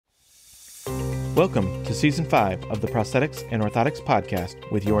Welcome to Season 5 of the Prosthetics and Orthotics Podcast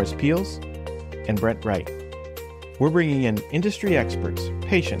with Joris and Brent. We're bringing in industry experts,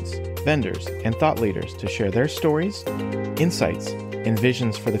 patients, vendors, and thought leaders to share their stories, insights, and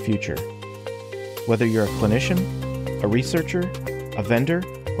visions for the future. Whether you're a clinician, a researcher, a vendor,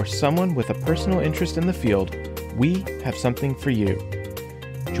 or someone with a personal interest in the field, we have something for you.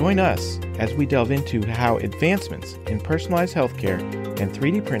 Join us as we delve into how advancements in personalized healthcare and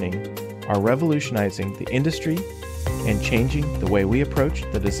 3D printing are revolutionizing the industry and changing the way we approach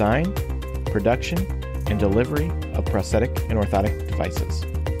the design, production, and delivery of prosthetic and orthotic devices.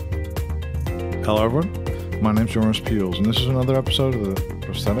 Hello everyone, my name is Joris, and this is another episode of the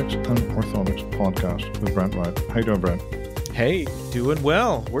Prosthetics and Orthotics Podcast with Brent. How you doing, Brent? Hey, doing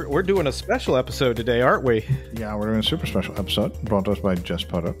well. We're doing a special episode today, aren't we? Yeah, we're doing a super special episode brought to us by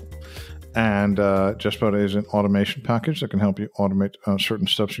Jespoto. And Jespoto is an automation package that can help you automate certain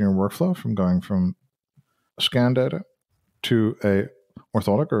steps in your workflow, from going from scan data to a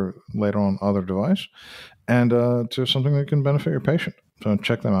orthotic or later on other device, and to something that can benefit your patient. So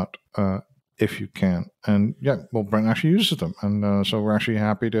check them out if you can. And yeah, well, Brent actually uses them, and so we're actually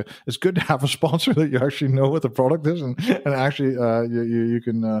happy to. It's good to have a sponsor that you actually know what the product is, and actually you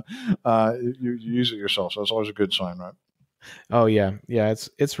can you use it yourself. So it's always a good sign, right? Oh yeah,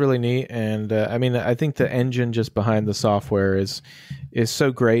 it's really neat, and I mean, I think the engine just behind the software is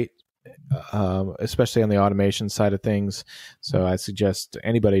so great, especially on the automation side of things. So I suggest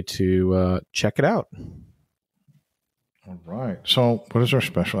anybody to check it out. All right. So, what is our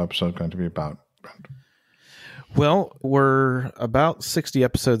special episode going to be about, Brent? Well, we're about 60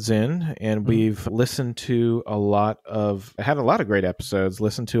 episodes in, and we've listened to had a lot of great episodes,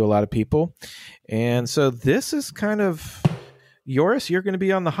 listened to a lot of people. And so this is kind of, Joris, you're going to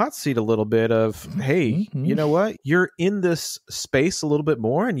be on the hot seat a little bit of, hey, you know what? You're in this space a little bit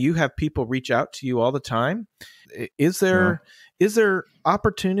more, and you have people reach out to you all the time. Is there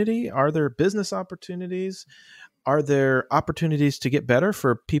opportunity? Are there business opportunities? Are there opportunities to get better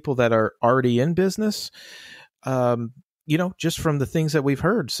for people that are already in business? Just from the things that we've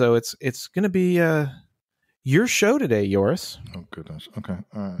heard. So it's going to be your show today, Joris. Oh, goodness. Okay.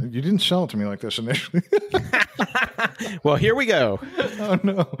 You didn't sell it to me like this initially. Well, here we go.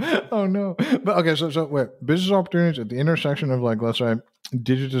 Oh, no. But okay, so wait. Business opportunities at the intersection of, like, let's say,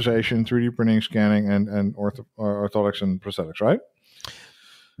 digitization, 3D printing, scanning, and orthotics and prosthetics, right?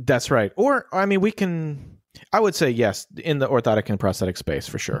 That's right. Or, I mean, I would say yes, in the orthotic and prosthetic space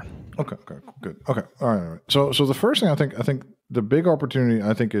for sure. Okay, good. Okay, all right. So the first thing I think the big opportunity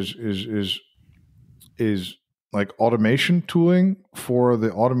I think is like automation tooling for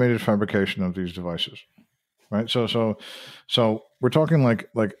the automated fabrication of these devices, right? So we're talking like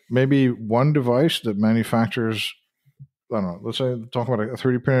maybe one device that manufactures, I don't know, let's say talk about a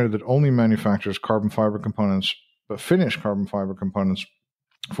 3D printer that only manufactures carbon fiber components, but finished carbon fiber components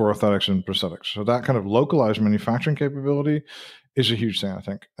for orthotics and prosthetics. So that kind of localized manufacturing capability is a huge thing, I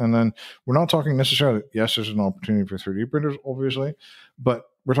think. And then we're not talking necessarily, yes, there's an opportunity for 3D printers, obviously, but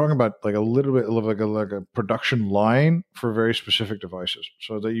we're talking about like a little bit of like a production line for very specific devices,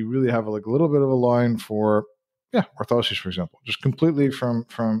 so that you really have like a little bit of a line for, orthosis, for example, just completely from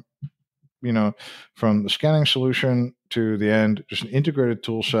the scanning solution to the end, just an integrated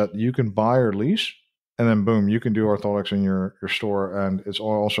tool set that you can buy or lease. And then boom, you can do orthotics in your store, and it's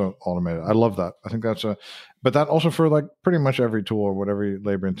also automated. I love that. I think but that also for like pretty much every tool or whatever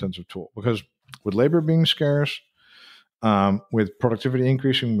labor intensive tool, because with labor being scarce, with productivity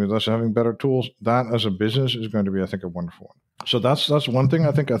increasing, with us having better tools, that as a business is going to be, I think, a wonderful one. So that's one thing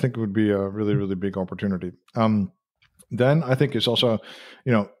I think would be a really, really big opportunity. Then I think it's also,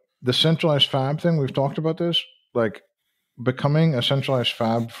 the centralized fab thing. We've talked about this, like becoming a centralized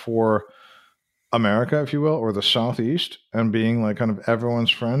fab for America, if you will, or the Southeast, and being like kind of everyone's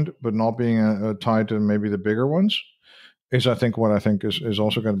friend, but not being tied to maybe the bigger ones, is I think is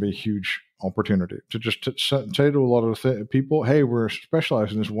also going to be a huge opportunity to just say to a lot of people, hey, we're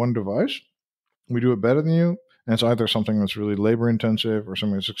specialized in this one device. We do it better than you. And it's either something that's really labor intensive or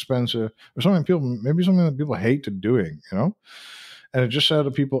something that's expensive or something that people hate to doing, And it just said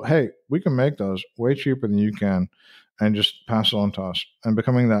to people, hey, we can make those way cheaper than you can, and just pass it on to us, and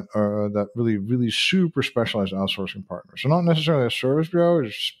becoming that really, really super specialized outsourcing partner. So not necessarily a service bureau, it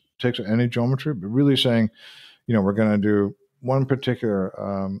just takes any geometry, but really saying, we're going to do one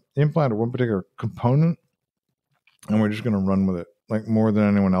particular implant or one particular component, and we're just going to run with it like more than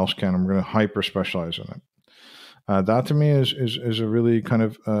anyone else can, and we're going to hyper specialize in it. That to me is a really kind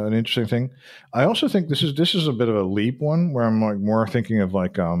of an interesting thing. I also think this is a bit of a leap one, where I'm like more thinking of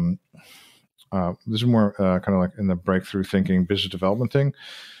like this is more kind of like in the breakthrough thinking business development thing.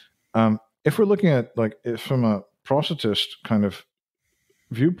 if we're looking at from a prosthetist kind of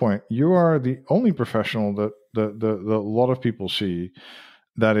viewpoint, you are the only professional that a lot of people see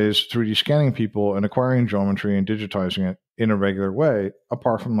that is 3D scanning people and acquiring geometry and digitizing it in a regular way,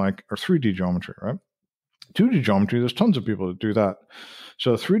 apart from or 3D geometry, right? 2D geometry, there's tons of people that do that.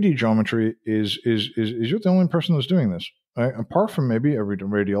 So 3D geometry is you're the only person that's doing this, right? Apart from maybe a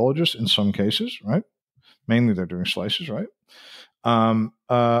radiologist in some cases, right? Mainly they're doing slices, right?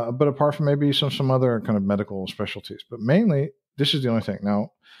 But apart from maybe some other kind of medical specialties, but mainly this is the only thing.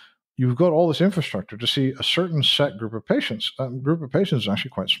 Now, you've got all this infrastructure to see a certain set group of patients. Group of patients is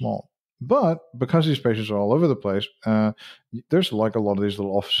actually quite small. But because these patients are all over the place, there's like a lot of these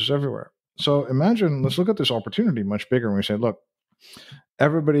little offices everywhere. So imagine, let's look at this opportunity much bigger and we say, look,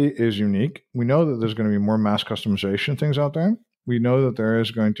 everybody is unique. We know that there's going to be more mass customization things out there. We know that there is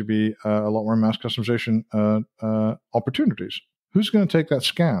going to be a lot more mass customization opportunities. Who's going to take that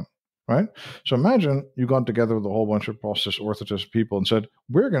scan? Right? So imagine you got together with a whole bunch of prosthetists, orthotists people and said,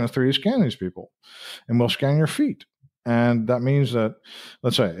 we're going to 3D scan these people and we'll scan your feet. And that means that,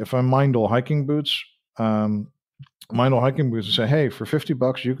 let's say, if I'm Mindel hiking boots, and say, hey, for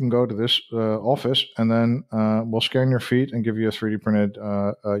 $50, you can go to this office and then we'll scan your feet and give you a 3D printed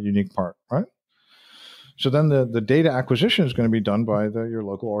unique part, right? So then the data acquisition is going to be done by your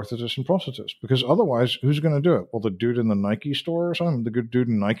local orthotist and prosthetist, because otherwise, who's going to do it? Well, the dude in the Nike store or something, the good dude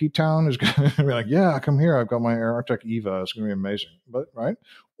in Nike Town is going to be like, yeah, come here. I've got my AirTech Eva. It's going to be amazing. But right?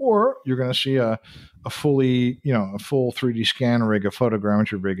 Or you're going to see a full 3D scan rig, a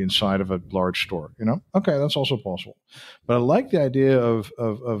photogrammetry rig inside of a large store. Okay, that's also possible. But I like the idea of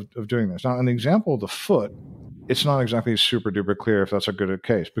doing this. Now, an example of the foot, it's not exactly super duper clear if that's a good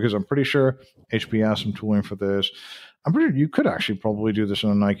case, because I'm pretty sure HP has some tooling for this. I'm pretty sure you could actually probably do this in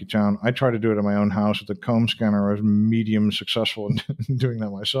a Nike Town. I tried to do it at my own house with the comb scanner. I was medium successful in doing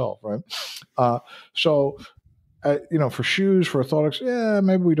that myself, right? For shoes, for orthotics, yeah,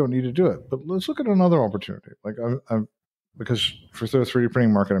 maybe we don't need to do it. But let's look at another opportunity. Because for the 3D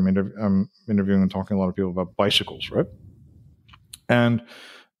printing market, I'm interviewing and talking to a lot of people about bicycles, right? And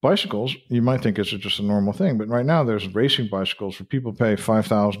bicycles, you might think it's just a normal thing, but right now there's racing bicycles where people pay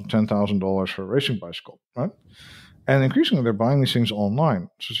 $5,000, $10,000 for a racing bicycle, right? And increasingly they're buying these things online.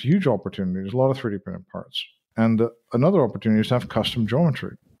 So it's a huge opportunity. There's a lot of 3D printed parts. And another opportunity is to have custom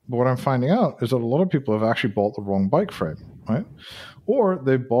geometry. But what I'm finding out is that a lot of people have actually bought the wrong bike frame, right? Or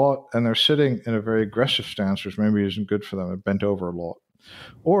they bought and they're sitting in a very aggressive stance, which maybe isn't good for them. They're bent over a lot.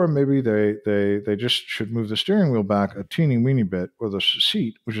 Or maybe they just should move the steering wheel back a teeny weeny bit, or the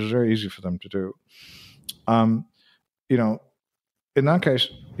seat, which is very easy for them to do. In that case,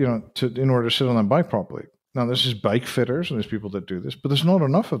 in order to sit on that bike properly. Now, this is bike fitters and there's people that do this, but there's not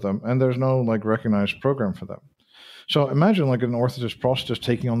enough of them, and there's no recognized program for them. So imagine an orthotist prosthetist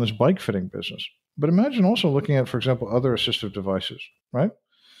taking on this bike fitting business. But imagine also looking at, for example, other assistive devices, right?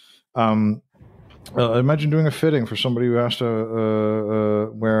 Imagine doing a fitting for somebody who has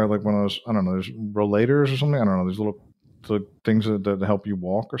to wear one of those, I don't know, there's rollators or something. I don't know, these little things that help you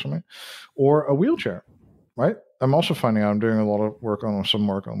walk or something, or a wheelchair, right? I'm also finding out I'm doing a lot of work on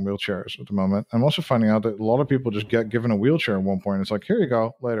wheelchairs at the moment. I'm also finding out that a lot of people just get given a wheelchair at one point. It's like, here you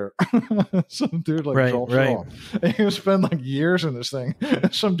go, later. Some dude drops it off. And you spend years in this thing.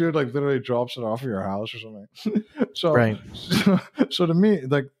 Some dude literally drops it off of your house or something. So to me,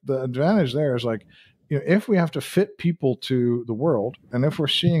 the advantage there is if we have to fit people to the world, and if we're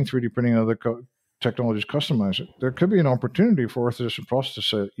seeing 3D printing and other technologies customize it, there could be an opportunity for orthotists and prosthetists to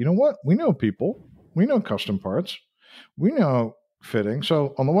say, you know what, we know people. We know custom parts. We know fitting.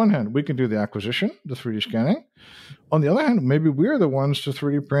 So on the one hand, we can do the acquisition, the 3D scanning. On the other hand, maybe we're the ones to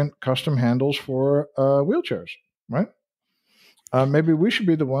 3D print custom handles for wheelchairs, right? Maybe we should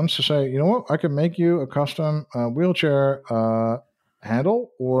be the ones to say, you know what, I can make you a custom wheelchair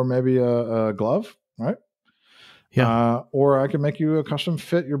handle, or maybe a glove, right? Yeah. Or I can make you a custom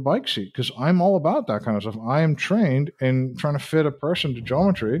fit your bike seat, because I'm all about that kind of stuff. I am trained in trying to fit a person to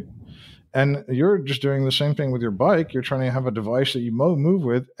geometry. And you're just doing the same thing with your bike. You're trying to have a device that you move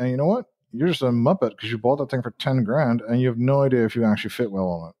with, and you know what? You're just a muppet because you bought that thing for $10,000 and you have no idea if you actually fit well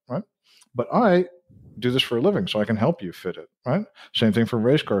on it, right? But I do this for a living, so I can help you fit it, right? Same thing for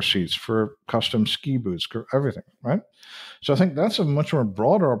race car seats, for custom ski boots, for everything, right? So I think that's a much more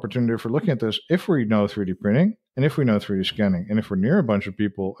broader opportunity for looking at this if we know 3D printing, and if we know 3D scanning, and if we're near a bunch of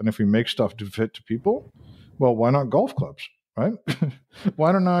people, and if we make stuff to fit to people, well, why not golf clubs? Right?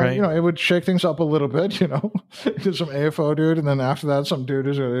 Why don't I, it would shake things up a little bit, get some AFO dude, and then after that, some dude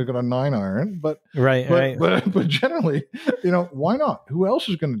who's got a 9-iron. But generally, why not? Who else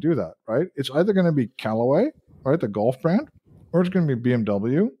is going to do that, right? It's either going to be Callaway, right, the golf brand, or it's going to be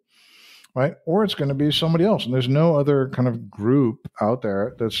BMW, right? Or it's going to be somebody else. And there's no other kind of group out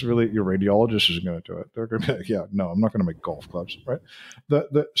there that's really, your radiologist isn't going to do it. They're going to be like, yeah, no, I'm not going to make golf clubs, right?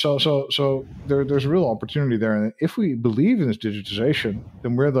 So there's a real opportunity there. And if we believe in this digitization,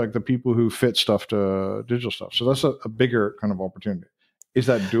 then we're like the people who fit stuff to digital stuff. So that's a bigger kind of opportunity. Is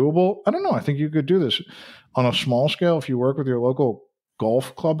that doable? I don't know. I think you could do this on a small scale if you work with your local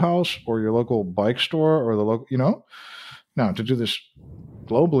golf clubhouse or your local bike store or the local, now to do this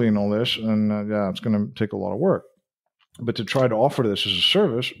globally and all this, and yeah, it's going to take a lot of work. But to try to offer this as a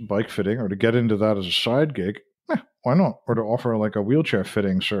service, bike fitting, or to get into that as a side gig, why not? Or to offer like a wheelchair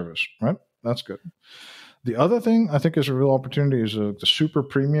fitting service, right? That's good. The other thing I think is a real opportunity is the super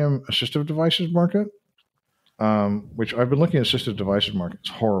premium assistive devices market, which I've been looking at assistive devices market. It's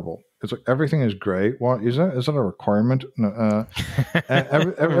horrible. It's like everything is gray. What is that? Is that a requirement? No,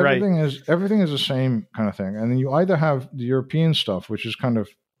 everything is the same kind of thing. And then you either have the European stuff, which is kind of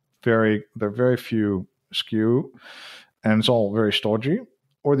there are very few SKU, and it's all very stodgy,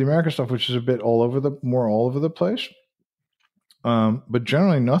 or the American stuff, which is a bit all over the place. But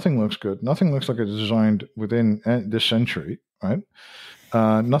generally, nothing looks good. Nothing looks like it's designed within this century, right?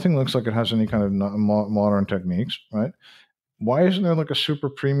 Nothing looks like it has any kind of modern techniques, right? Why isn't there like a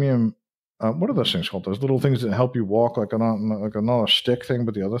super premium? What are those things called? Those little things that help you walk, like not a stick thing,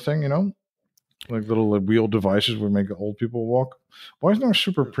 but the other thing, like little wheel devices would make old people walk. Why isn't there a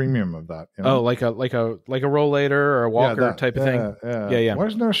super premium of that? Oh, like a rollator or a walker type of thing. Yeah. Why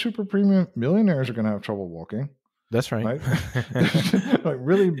isn't there a super premium? Millionaires are going to have trouble walking. That's right. Like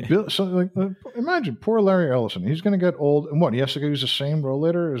really, imagine poor Larry Ellison. He's going to get old, and what? He has to use the same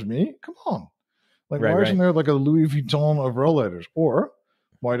rollator as me? Come on. Like, why isn't there like a Louis Vuitton of rollators? Or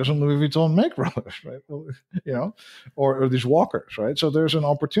why doesn't Louis Vuitton make rollators, right? Well, or these walkers, right? So there's an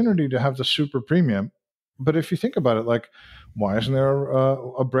opportunity to have the super premium. But if you think about it, like, why isn't there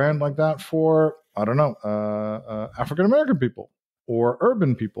a brand like that for, I don't know, African-American people or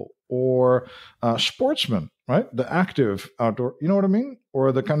urban people or sportsmen, right? The active outdoor, you know what I mean?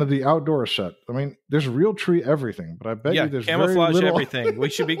 Or the kind of the outdoor set. I mean, there's Realtree everything, but I bet you there's camouflage very little... everything. We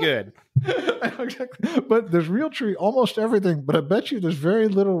should be good. Exactly. But there's Realtree almost everything, but I bet you there's very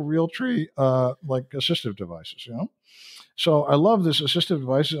little Realtree like assistive devices, So I love this assistive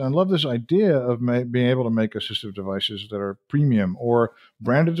devices. And I love this idea of being able to make assistive devices that are premium or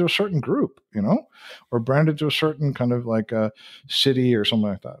branded to a certain group, or branded to a certain kind of like a city or something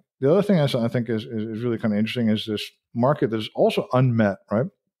like that. The other thing I think is really kind of interesting is this market that is also unmet, right?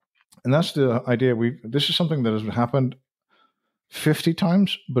 And that's the idea. This is something that has happened 50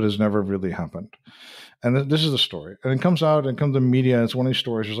 times, but has never really happened. And this is the story. And it comes out and comes to media. It's one of these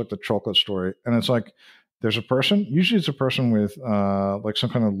stories, just like the chocolate story. And it's like, there's a person, usually it's a person with like some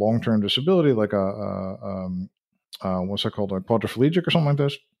kind of long-term disability, like what's that called, a quadriplegic or something like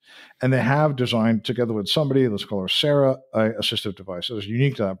this. And they have designed together with somebody, let's call her Sarah, a assistive device that is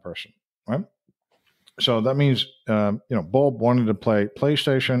unique to that person, right? So that means, Bob wanted to play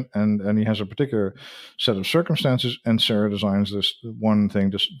PlayStation and he has a particular set of circumstances, and Sarah designs this one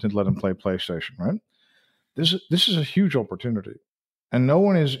thing to let him play PlayStation, right? This is a huge opportunity. And no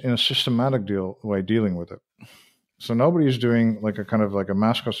one is in a systematic way dealing with it. So nobody is doing like a kind of like a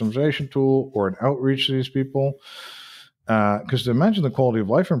mass customization tool or an outreach to these people. Because to imagine the quality of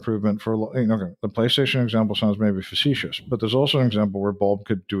life improvement for, the PlayStation example sounds maybe facetious, but there's also an example where Bob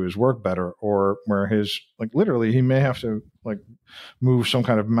could do his work better, or where literally he may have to like move some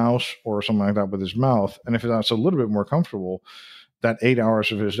kind of mouse or something like that with his mouth. And if that's a little bit more comfortable, that 8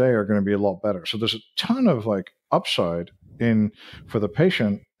 hours of his day are going to be a lot better. So there's a ton of like upside for the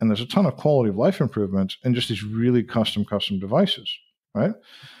patient, and there's a ton of quality of life improvements in just these really custom devices, right?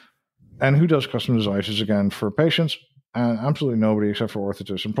 And who does custom devices again for patients? And absolutely nobody except for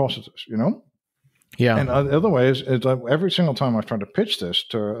orthotists and prosthetists, Yeah. And the other way is like every single time I've tried to pitch this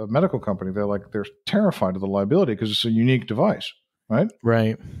to a medical company, they're terrified of the liability because it's a unique device, right?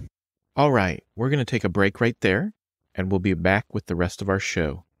 Right. All right. We're going to take a break right there, and we'll be back with the rest of our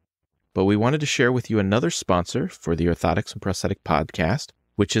show. But we wanted to share with you another sponsor for the Orthotics and Prosthetic podcast,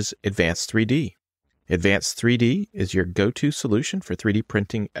 which is Advanced 3D. Advanced 3D is your go-to solution for 3D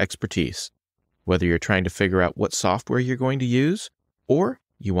printing expertise. Whether you're trying to figure out what software you're going to use, or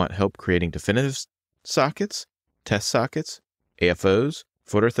you want help creating definitive sockets, test sockets, AFOs,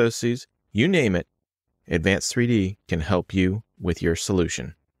 foot orthoses, you name it, Advanced 3D can help you with your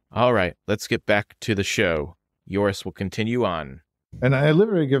solution. All right, let's get back to the show. Joris will continue on. And I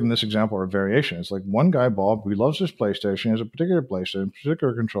literally give him this example or variation. It's like one guy, Bob, who loves his PlayStation, he has a particular PlayStation,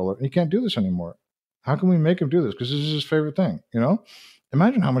 particular controller, and he can't do this anymore. How can we make him do this? Because this is his favorite thing,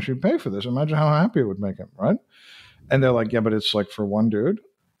 Imagine how much you'd pay for this. Imagine how happy it would make him, right? And they're like, yeah, but it's like for one dude.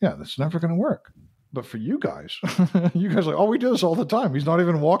 yeah, that's never going to work. But for you guys, you guys are like, oh, we do this all the time. He's not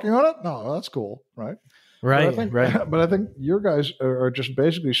even walking on it. No, that's cool, right? Right, right. But I think your guys are just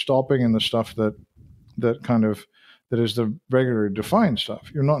basically stopping in the stuff that is the regularly defined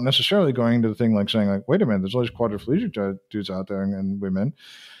stuff. You're not necessarily going to the thing like saying like, wait a minute, there's all these quadriplegic dudes out there and women,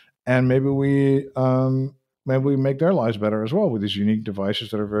 and maybe we make their lives better as well with these unique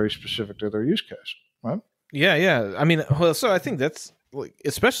devices that are very specific to their use case, right? Yeah. I mean, well, so I think that's,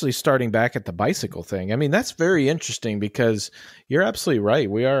 especially starting back at the bicycle thing. I mean, that's very interesting because you're absolutely right.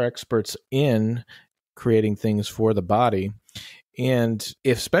 We are experts in creating things for the body. And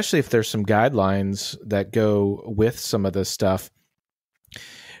especially if there's some guidelines that go with some of this stuff,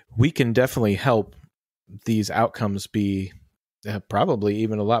 we can definitely help these outcomes be probably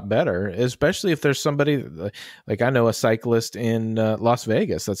even a lot better, especially if there's somebody like, I know a cyclist in Las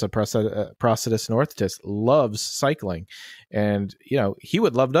Vegas that's a prosthetist and orthotist, loves cycling. And, he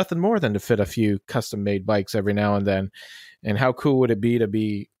would love nothing more than to fit a few custom made bikes every now and then. And how cool would it be to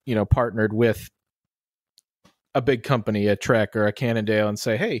be, partnered with a big company, a Trek or a Cannondale, and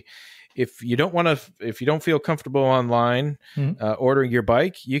say, hey, if you don't feel comfortable online ordering your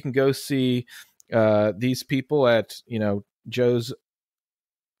bike, you can go see these people at, Joe's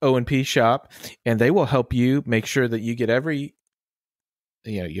O&P shop, and they will help you make sure that you get every,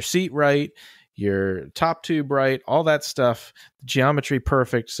 your seat right, your top tube right, all that stuff, geometry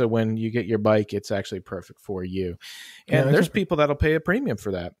perfect. So when you get your bike, it's actually perfect for you. And there's people that'll pay a premium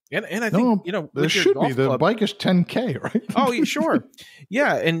for that. And I think, there should be. The bike is $10K, right? Oh, sure.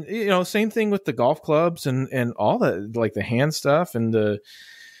 Yeah. And, same thing with the golf clubs and all the, like the hand stuff and the,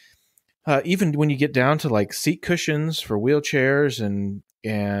 even when you get down to like seat cushions for wheelchairs and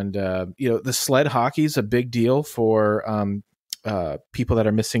the sled hockey is a big deal for people that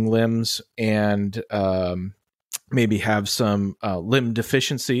are missing limbs and maybe have some limb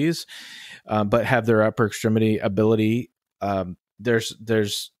deficiencies, but have their upper extremity ability.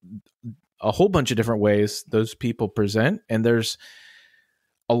 There's a whole bunch of different ways those people present, and there's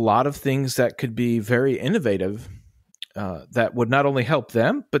a lot of things that could be very innovative that would not only help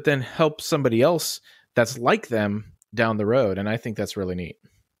them, but then help somebody else that's like them down the road. And I think that's really neat.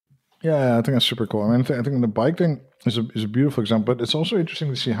 Yeah, I think that's super cool. I mean, I think the bike thing is a beautiful example, but it's also interesting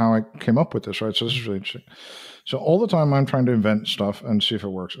to see how I came up with this, right? So this is really interesting. So all the time I'm trying to invent stuff and see if it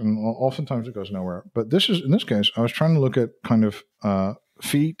works. And oftentimes it goes nowhere. But in this case, I was trying to look at kind of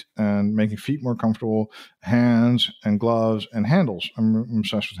feet and making feet more comfortable, hands and gloves and handles. I'm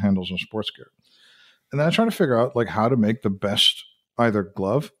obsessed with handles and sports gear. And then I try to figure out like how to make the best either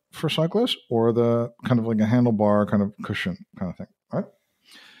glove for cyclists or the kind of like a handlebar kind of cushion kind of thing, right?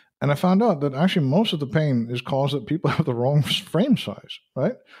 And I found out that actually most of the pain is caused that people have the wrong frame size,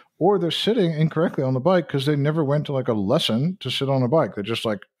 right? Or they're sitting incorrectly on the bike because they never went to like a lesson to sit on a bike. They just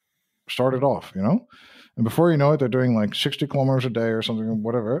like started off, And before you know it, they're doing like 60 kilometers a day or something,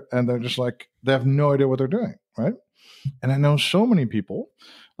 whatever. And they're just like, they have no idea what they're doing, right? And I know so many people,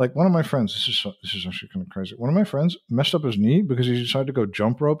 like one of my friends, this is actually kind of crazy. One of my friends messed up his knee because he decided to go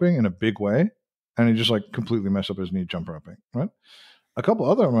jump roping in a big way. And he just like completely messed up his knee jump roping, right? A couple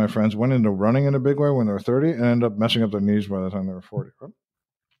other of my friends went into running in a big way when they were 30 and ended up messing up their knees by the time they were 40, right?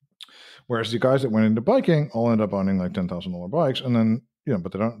 Whereas the guys that went into biking all end up owning like $10,000 bikes, and then,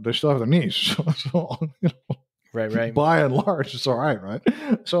 but they still have their knees. So right. By and large, it's all right?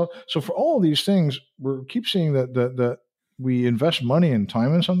 So for all of these things, we keep seeing that we invest money and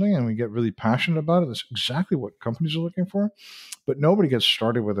time in something and we get really passionate about it. That's exactly what companies are looking for, but nobody gets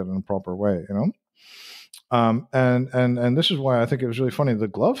started with it in a proper way, And this is why I think it was really funny. The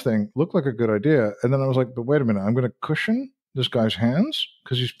glove thing looked like a good idea. And then I was like, but wait a minute, I'm going to cushion this guy's hands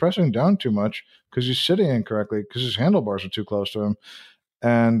because he's pressing down too much, because he's sitting incorrectly, because his handlebars are too close to him.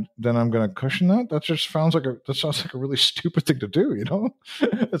 And then I'm going to cushion that. That sounds like a really stupid thing to do,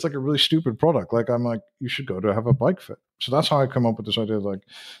 It's like a really stupid product. Like I'm like, you should go to have a bike fit. So that's how I come up with this idea, like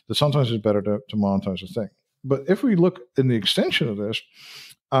that sometimes it's better to monetize a thing. But if we look in the extension of this,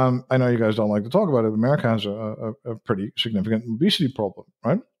 I know you guys don't like to talk about it. America has a pretty significant obesity problem,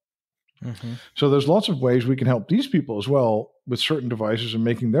 right? Mm-hmm. So there's lots of ways we can help these people as well with certain devices and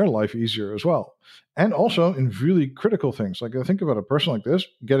making their life easier as well. And also in really critical things. Like I think about a person like this,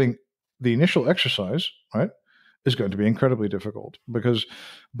 getting the initial exercise, right, is going to be incredibly difficult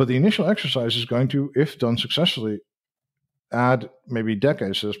but the initial exercise is going to, if done successfully, add maybe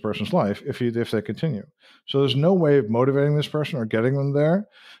decades to this person's life if they continue. So there's no way of motivating this person or getting them there.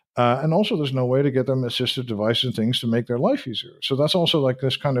 And also there's no way to get them assistive devices and things to make their life easier. So that's also like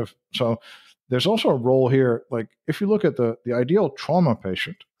this kind of, so there's also a role here. Like if you look at the ideal trauma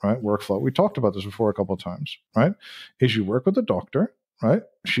patient, right, workflow, we talked about this before a couple of times, right, is you work with a doctor, right?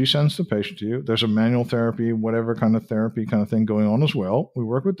 She sends the patient to you. There's a manual therapy, whatever kind of therapy kind of thing going on as well. We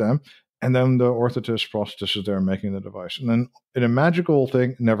work with them. And then the orthotist, prosthetist is there making the device. And then in a magical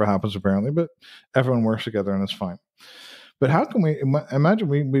thing, it never happens apparently, but everyone works together and it's fine. But how can we imagine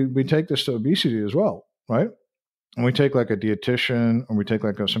we take this to obesity as well, right? And we take like a dietitian, or we take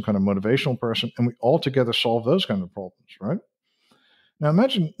like some kind of motivational person, and we all together solve those kind of problems, right? Now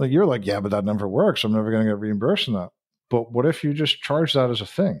imagine like you're like, yeah, but that never works. I'm never going to get reimbursed in that. But what if you just charge that as a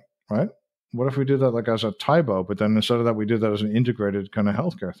thing, right? What if we did that like as a TIBO, but then instead of that, we did that as an integrated kind of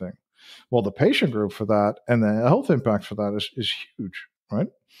healthcare thing? Well, the patient group for that and the health impact for that is huge, right?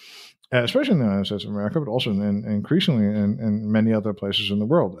 Especially in the United States of America, but also increasingly in many other places in the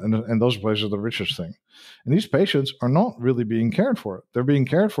world. And those places are the richest thing. And these patients are not really being cared for. They're being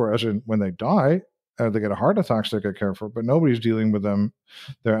cared for as in when they die, they get a heart attack, they get cared for, but nobody's dealing with them.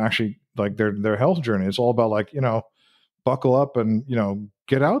 They're actually like their health journey. It's all about like, buckle up and,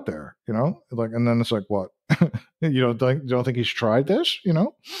 get out there, like, and then it's like, what? you don't think he's tried this,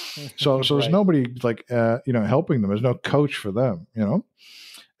 So there's Right. nobody like, helping them. There's no coach for them,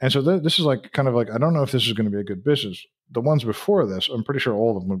 And so this is like kind of like, I don't know if this is going to be a good business. The ones before this, I'm pretty sure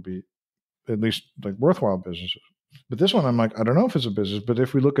all of them would be at least like worthwhile businesses. But this one, I'm like, I don't know if it's a business, but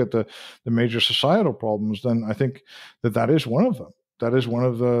if we look at the major societal problems, then I think that is one of them. That is one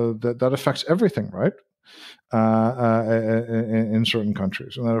of that affects everything, right? In certain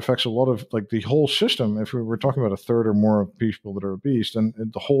countries, and that affects a lot of like the whole system. If we were talking about a third or more of people that are obese, then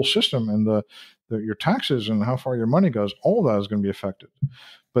the whole system and your taxes and how far your money goes, all that is going to be affected.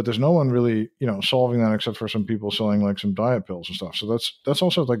 But there's no one really, solving that except for some people selling like some diet pills and stuff. So that's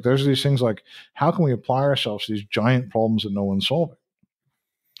also like there's these things like how can we apply ourselves to these giant problems that no one's solving?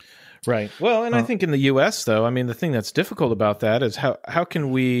 Right. Well, and I think in the U.S. though, I mean, the thing that's difficult about that is how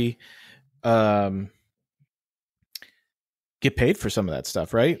can we get paid for some of that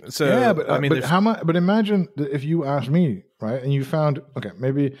stuff, right? So yeah, but I mean, but how much? But imagine if you asked me, right, and you found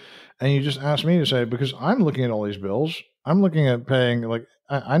maybe, and you just asked me to say, because I'm looking at all these bills, I'm looking at paying like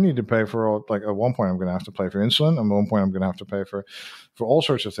I need to pay for all, like at one point I'm going to have to pay for insulin, and at one point I'm going to have to pay for all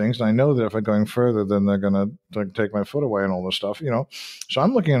sorts of things, and I know that if I'm going further, then they're going to like take my foot away and all this stuff, So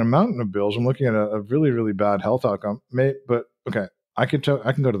I'm looking at a mountain of bills. I'm looking at a really really bad health outcome. But I can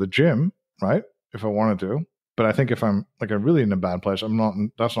go to the gym, right, if I wanted to. But I think if I'm like really in a bad place, that's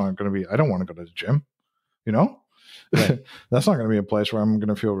not going to be, I don't want to go to the gym, Right. That's not going to be a place where I'm going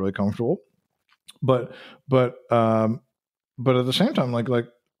to feel really comfortable. But at the same time,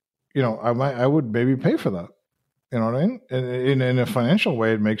 I would maybe pay for that. You know what I mean? In a financial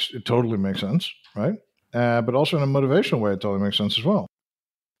way, it totally makes sense. Right. But also in a motivational way, it totally makes sense as well.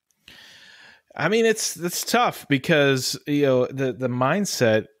 I mean, it's tough because, the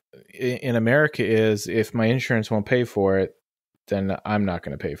mindset in America is if my insurance won't pay for it, then I'm not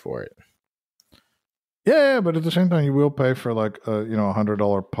going to pay for it. Yeah, but at the same time, you will pay for like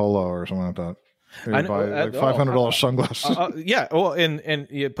 $100 polo or something like that. You buy like $500 sunglasses. Yeah, well, and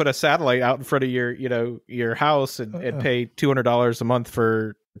you put a satellite out in front of your house and pay $200 a month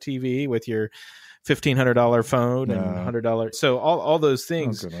for TV with your $1,500 phone and $100. So all those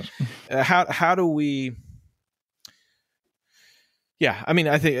things. Oh, how do we? Yeah, I mean,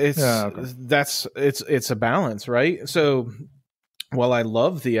 I think it's a balance, right? So, while I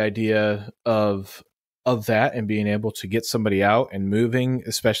love the idea of that and being able to get somebody out and moving,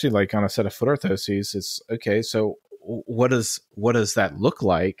 especially like on a set of foot orthoses, it's okay. So, what does that look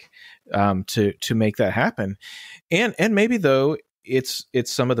like to make that happen? And maybe though it's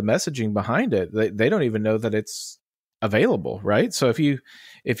some of the messaging behind it. They don't even know that it's available, right? So if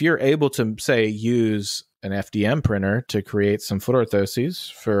you're able to say use an FDM printer to create some foot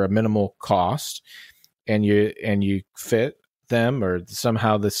orthoses for a minimal cost, and you fit them or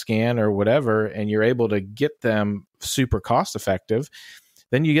somehow the scan or whatever, and you're able to get them super cost effective,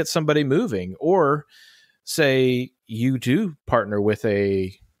 then you get somebody moving. Or say you do partner with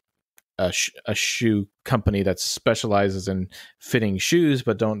a shoe company that specializes in fitting shoes,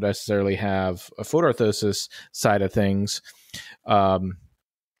 but don't necessarily have a foot orthosis side of things.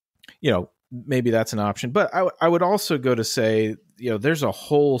 Maybe that's an option, but I would also go to say, there's a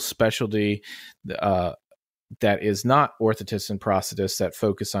whole specialty that is not orthotists and prosthetists that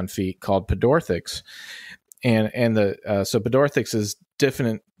focus on feet called podorthics, and so podorthics is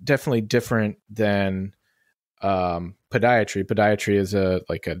definitely different than podiatry. Podiatry is a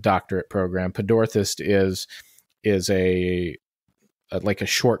doctorate program. Podorthist is a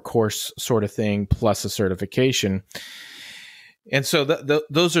short course sort of thing plus a certification. And so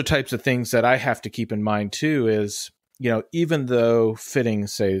those are types of things that I have to keep in mind too, is, even though fitting,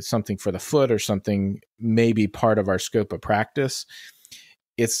 say, something for the foot or something may be part of our scope of practice,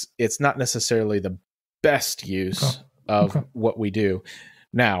 it's not necessarily the best use of what we do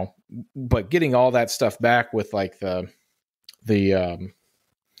now. But getting all that stuff back with like the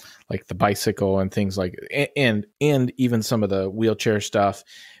bicycle and things like, and even some of the wheelchair stuff,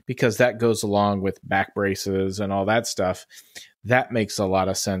 because that goes along with back braces and all that stuff. That makes a lot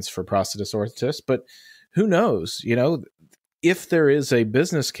of sense for prosthetist orthotists. But who knows, if there is a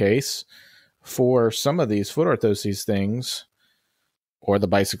business case for some of these foot orthoses things, or the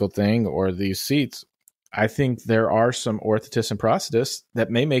bicycle thing, or these seats, I think there are some orthotists and prosthetists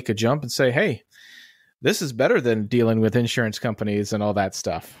that may make a jump and say, hey, this is better than dealing with insurance companies and all that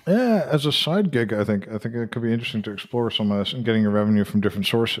stuff. Yeah, as a side gig, I think it could be interesting to explore some of this and getting your revenue from different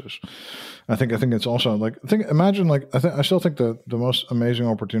sources. I think it's also imagine I still think the most amazing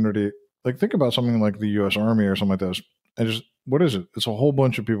opportunity, think about something like the U.S. Army or something like this, and just what is it? It's a whole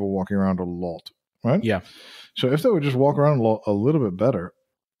bunch of people walking around a lot, right? Yeah. So if they would just walk around a little bit better,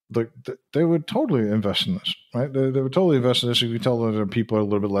 they would totally invest in this, right? They would totally invest in this. If you tell them that people are a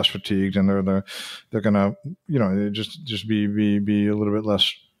little bit less fatigued and they're gonna, just be a little bit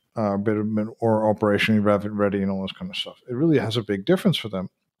less, bit or operationally ready and all this kind of stuff. It really has a big difference for them.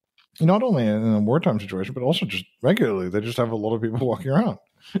 Not only in a wartime situation, but also just regularly. They just have a lot of people walking around.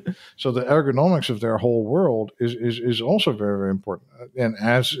 So the ergonomics of their whole world is also very, very important, and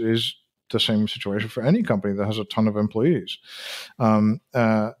as is the same situation for any company that has a ton of employees. So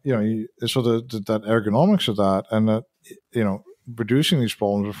that ergonomics of that, and that, reducing these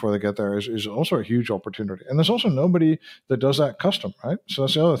problems before they get there is also a huge opportunity. And there's also nobody that does that custom, right? So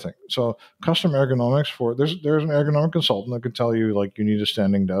that's the other thing. So custom ergonomics there's an ergonomic consultant that can tell you you need a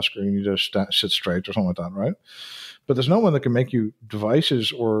standing desk or you need to sit straight or something like that, right? But there's no one that can make you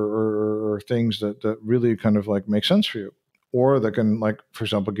devices or things that really kind of make sense for you, or that can, for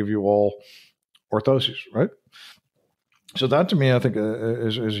example, give you all orthoses, right? So that, to me, I think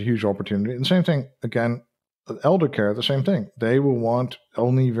is a huge opportunity. And the same thing, again, elder care, the same thing. They will want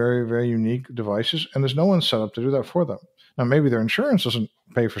only very, very unique devices, and there's no one set up to do that for them. Now, maybe their insurance doesn't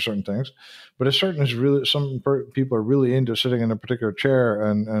pay for certain things, but some people are really into sitting in a particular chair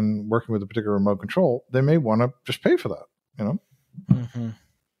and working with a particular remote control. They may want to just pay for that, Mm-hmm.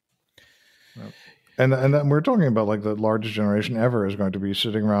 Yep. And then we're talking about the largest generation ever is going to be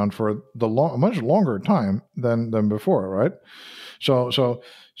sitting around for much longer time than before, right? So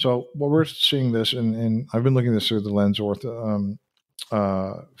what we're seeing this in I've been looking at this through the lens for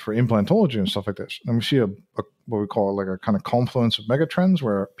implantology and stuff like this, and we see a what we call a kind of confluence of mega trends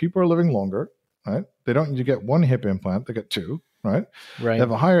where people are living longer, right? They don't need to get one hip implant; they get two, right? Right. They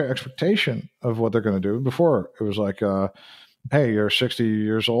have a higher expectation of what they're going to do. Before it was hey, you're 60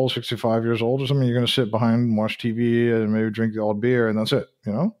 years old, 65 years old or something, you're going to sit behind and watch TV and maybe drink the odd beer, and that's it.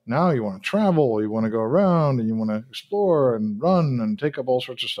 Now you want to travel, you want to go around, and you want to explore and run and take up all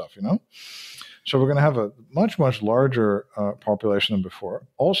sorts of stuff, So we're going to have a much, much larger population than before,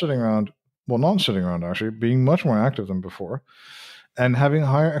 all sitting around, well, not sitting around actually, being much more active than before, and having a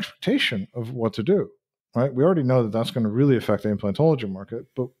higher expectation of what to do, right? We already know that that's going to really affect the implantology market,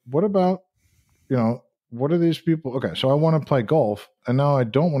 but what about, what are these people? Okay, so I want to play golf, and now I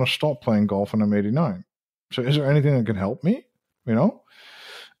don't want to stop playing golf when I'm 89. So is there anything that can help me?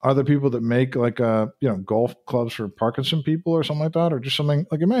 Are there people that make golf clubs for Parkinson people or something like that, or just something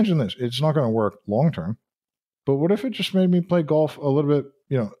imagine this? It's not going to work long term, but what if it just made me play golf a little bit?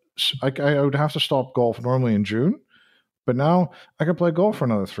 I would have to stop golf normally in June, but now I can play golf for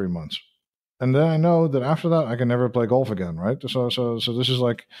another 3 months. And then I know that after that, I can never play golf again, right? So this is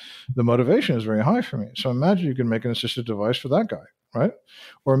the motivation is very high for me. So imagine you can make an assistive device for that guy, right?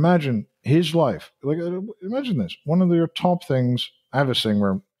 Or imagine his life. Imagine this. One of your top things, I have this thing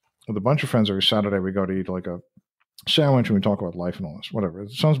where with a bunch of friends every Saturday, we go to eat a sandwich and we talk about life and all this, whatever.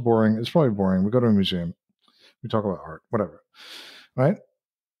 It sounds boring. It's probably boring. We go to a museum. We talk about art, whatever, right?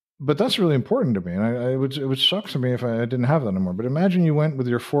 But that's really important to me, and it would suck to me if I didn't have that anymore. But imagine you went with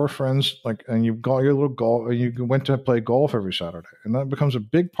your 4 friends, and you got your little golf, and you went to play golf every Saturday, and that becomes a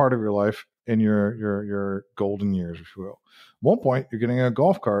big part of your life in your golden years, if you will. At one point, you're getting a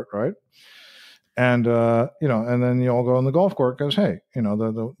golf cart, right? And and then you all go on the golf court because hey,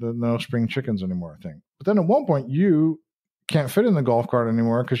 the no spring chickens anymore thing. But then at one point, you can't fit in the golf cart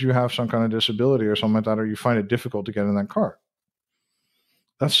anymore because you have some kind of disability or something like that, or you find it difficult to get in that cart.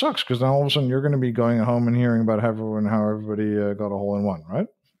 That sucks because now all of a sudden you're going to be going home and hearing about how everybody got a hole in one, right?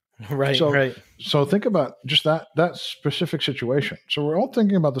 Right. So think about just that specific situation. So we're all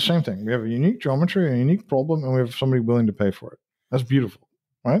thinking about the same thing. We have a unique geometry, a unique problem, and we have somebody willing to pay for it. That's beautiful,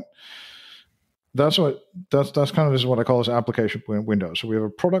 right? That's kind of is what I call this application window. So we have a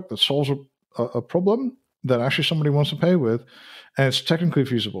product that solves a problem, that actually somebody wants to pay with, and it's technically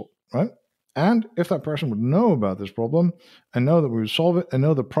feasible, right? And if that person would know about this problem and know that we would solve it and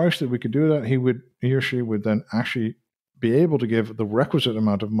know the price that we could do that, he or she would then actually be able to give the requisite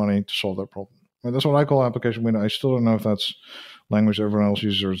amount of money to solve that problem. And that's what I call application window. I still don't know if that's language everyone else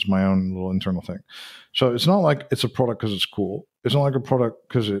uses or it's my own little internal thing. So it's not like it's a product because it's cool. It's not like a product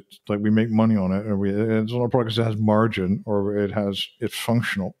because it's like we make money on it, or it's not a product because it has margin or it's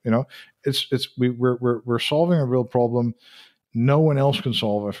functional. We're solving a real problem. No one else can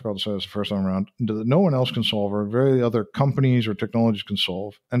solve. I forgot to say this the first time around. No one else can solve, or very other companies or technologies can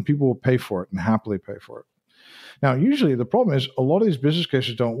solve, and people will pay for it and happily pay for it. Now, usually the problem is a lot of these business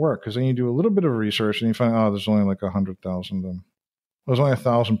cases don't work because then you do a little bit of research and you find, there's only like 100,000. There's only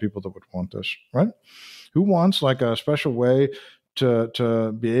 1,000 people that would want this, right? Who wants like a special way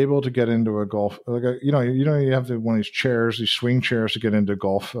to be able to get into a golf? Like you have one of these chairs, these swing chairs to get into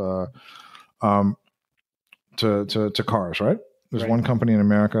golf to cars, right? There's one company in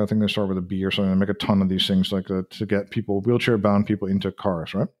America, I think they start with a B or something. They make a ton of these things like that to get wheelchair-bound people into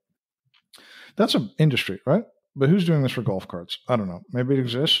cars, right? That's an industry, right? But who's doing this for golf carts? I don't know. Maybe it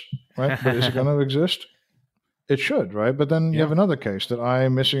exists, right? But is it going to exist? It should, right? But then you have another case that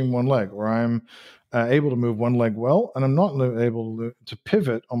I'm missing one leg, or I'm able to move one leg well, and I'm not able to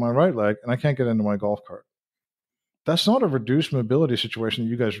pivot on my right leg, and I can't get into my golf cart. That's not a reduced mobility situation that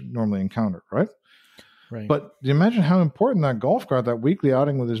you guys normally encounter, right? Right. But imagine how important that golf cart, that weekly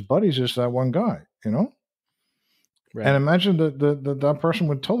outing with his buddies, is to that one guy, Right. And imagine that person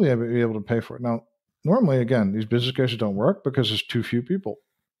would totally be able to pay for it. Now, normally, again, these business cases don't work because there's too few people,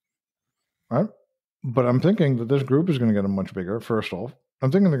 right? But I'm thinking that this group is going to get much bigger, first off.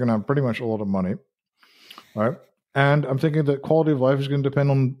 I'm thinking they're going to have pretty much a lot of money, right? And I'm thinking that quality of life is going to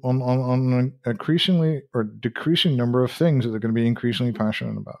depend on an increasingly or decreasing number of things that they're going to be increasingly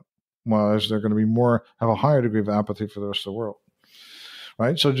passionate about, whereas they're going to have a higher degree of apathy for the rest of the world,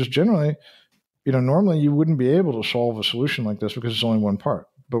 right? So just generally, normally you wouldn't be able to solve a solution like this because it's only one part.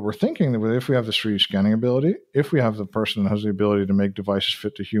 But we're thinking that if we have this 3D scanning ability, if we have the person that has the ability to make devices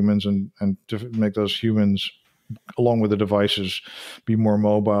fit to humans and to make those humans, along with the devices, be more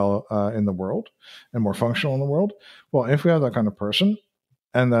mobile in the world and more functional in the world, well, if we have that kind of person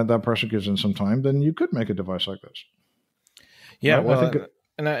and that person gives in some time, then you could make a device like this. Yeah, right? Well,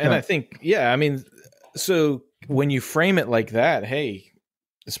 I think, I mean, so when you frame it like that, hey,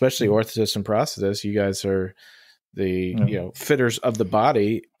 especially orthotists and prosthetists, you guys are the fitters of the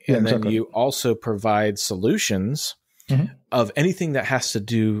body, and then you also provide solutions of anything that has to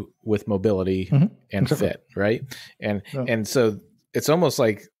do with mobility and fit, right? And so it's almost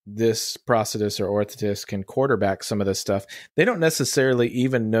like this prosthetist or orthotist can quarterback some of this stuff. They don't necessarily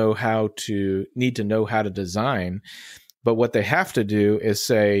even need to know how to design, but what they have to do is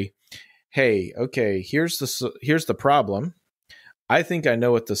say, hey, okay, here's the problem. I think I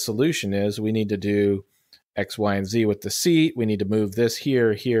know what the solution is. We need to do X, Y, and Z with the seat. We need to move this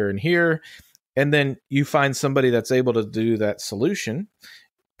here, here, and here. And then you find somebody that's able to do that solution,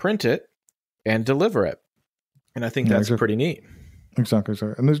 print it, and deliver it. And I think that's pretty neat. Exactly.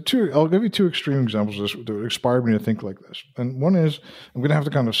 And I'll give you two extreme examples of this that inspired me to think like this. And one is, I'm going to have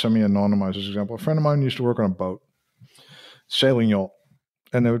to kind of semi-anonymize this example. A friend of mine used to work on a boat, sailing yacht,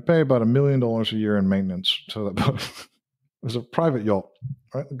 and they would pay about $1 million a year in maintenance to that boat. It was a private yacht,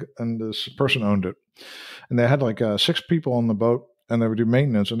 right? And this person owned it. And they had like 6 people on the boat, and they would do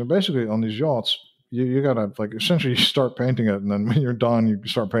maintenance. And they're basically on these yachts, you got to like essentially start painting it. And then when you're done, you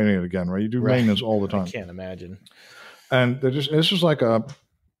start painting it again, right? You do maintenance all the time. I can't imagine. And this was like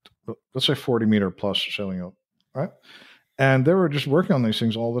let's say 40-meter plus sailing yacht, right? And they were just working on these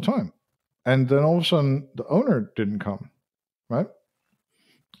things all the time. And then all of a sudden, the owner didn't come, right?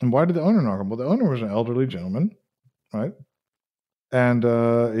 And why did the owner not come? Well, the owner was an elderly gentleman, right? And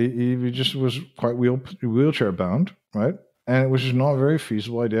he just was quite wheelchair bound, right? And it was just not a very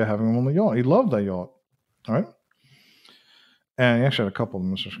feasible idea having him on the yacht. He loved that yacht, all right? And he actually had a couple of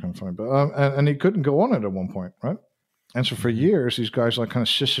them, which was kind of funny. But and he couldn't go on it at one point, right? And so for years, these guys like kind of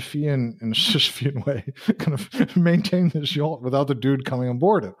in a Sisyphean way, kind of maintained this yacht without the dude coming on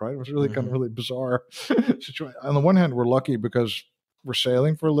board it, right? It was really kind of really bizarre situation. On the one hand, we're lucky because we're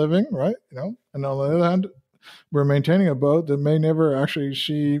sailing for a living, right? And on the other hand, we're maintaining a boat that may never actually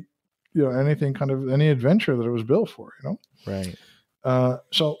see, anything kind of any adventure that it was built for, Right.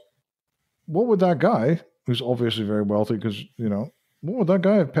 So what would that guy, who's obviously very wealthy because, what would that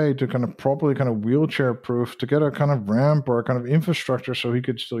guy have paid to kind of properly kind of wheelchair proof to get a kind of ramp or a kind of infrastructure so he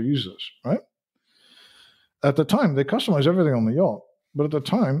could still use this, right? At the time, they customized everything on the yacht. But at the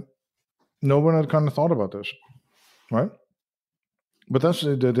time, no one had kind of thought about this, right? But that's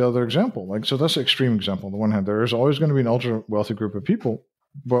the other example. Like, so that's the extreme example. On the one hand, there is always going to be an ultra wealthy group of people,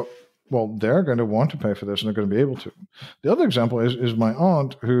 but well, they're going to want to pay for this and they're going to be able to. The other example is my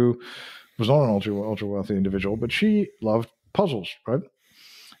aunt, who was not an ultra wealthy individual, but she loved puzzles, right?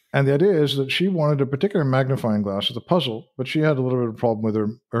 And the idea is that she wanted a particular magnifying glass of the puzzle, but she had a little bit of a problem with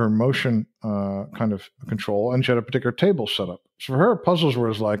her motion kind of control, and she had a particular table set up. So for her, puzzles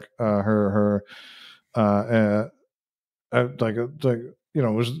was like was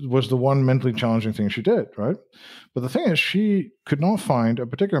the one mentally challenging thing she did, right? But the thing is, she could not find a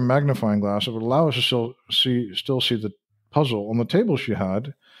particular magnifying glass that would allow us to still see the puzzle on the table she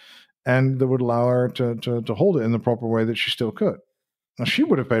had, and that would allow her to hold it in the proper way that she still could. Now, she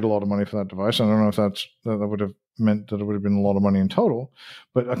would have paid a lot of money for that device. I don't know if that would have meant that it would have been a lot of money in total,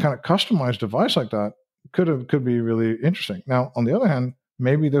 but a kind of customized device like that could be really interesting. Now, on the other hand,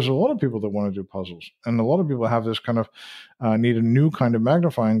 maybe there's a lot of people that want to do puzzles, and a lot of people have this kind of need a new kind of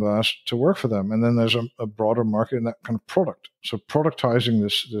magnifying glass to work for them. And then there's a broader market in that kind of product. So productizing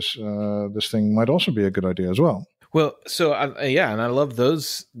this thing might also be a good idea as well. Well, so and I love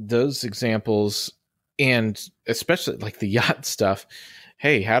those examples, and especially like the yacht stuff.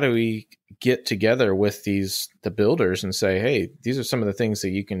 Hey, how do we get together with the builders and say, hey, these are some of the things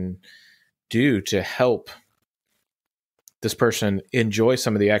that you can do to help this person enjoy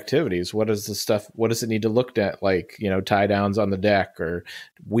some of the activities? What does it need to look at? Like, tie downs on the deck or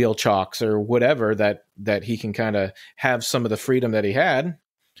wheel chocks or whatever that he can kind of have some of the freedom that he had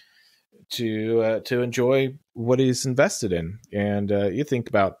to enjoy what he's invested in. And you think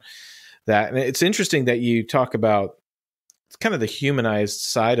about that. And it's interesting that you talk about kind of the humanized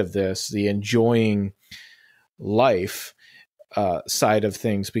side of this, the enjoying life side of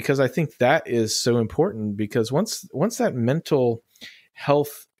things, because I think that is so important, because once that mental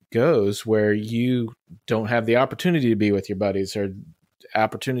health goes, where you don't have the opportunity to be with your buddies or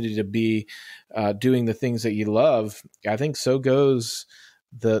opportunity to be doing the things that you love, I think so goes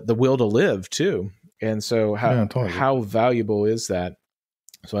the will to live too. And so how valuable is that?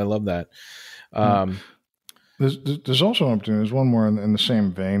 So I love that. There's also an opportunity. There's one more in the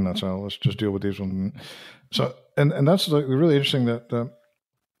same vein. Let's just deal with these ones. So, and that's really interesting that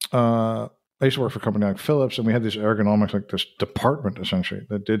I used to work for a company like Philips, and we had this ergonomics, like this department essentially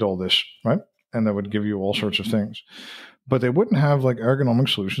that did all this, right? And that would give you all sorts of things. But they wouldn't have like ergonomic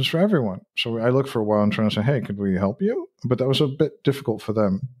solutions for everyone. So I looked for a while and trying to say, hey, could we help you? But that was a bit difficult for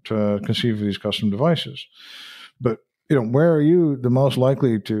them to conceive of these custom devices. But where are you the most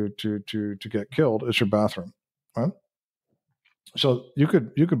likely to get killed? It's your bathroom, right? So you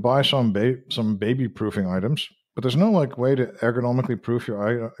could buy some baby proofing items, but there's no like way to ergonomically proof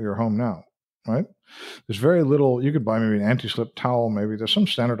your home now, right? There's very little. You could buy maybe an anti-slip towel, maybe there's some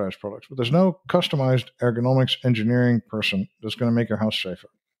standardized products, but there's no customized ergonomics engineering person that's going to make your house safer,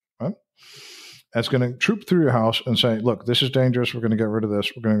 right? That's going to troop through your house and say, look, this is dangerous. We're going to get rid of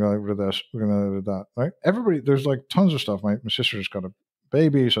this. We're going to get rid of this. We're going to get rid of that, right? Everybody, there's like tons of stuff. My sister just got a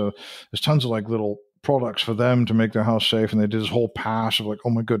baby, so there's tons of like little products for them to make their house safe, and they did this whole pass of like, oh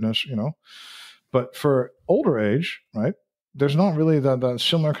my goodness, But for older age, right, there's not really that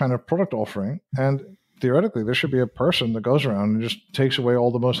similar kind of product offering, and theoretically there should be a person that goes around and just takes away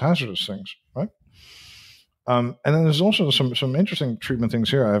all the most hazardous things, right? And then there's also some interesting treatment things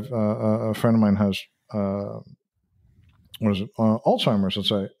here. I have a friend of mine has Alzheimer's, let's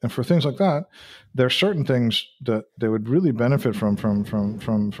say, and for things like that, there are certain things that they would really benefit from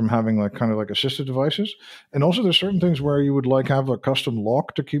having like kind of like assistive devices, and also there's certain things where you would like have a custom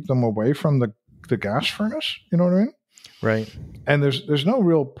lock to keep them away from the gas furnace. You know what I mean? Right. And there's no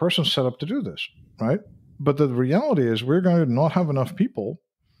real person set up to do this, right? But the reality is we're going to not have enough people,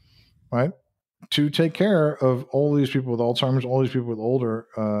 right, to take care of all these people with Alzheimer's, all these people with older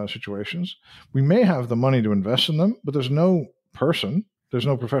situations. We may have the money to invest in them, but there's no profession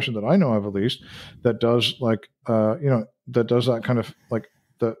that I know of at least that does like, that does that kind of like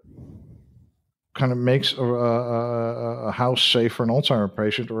that kind of makes a house safe for an Alzheimer's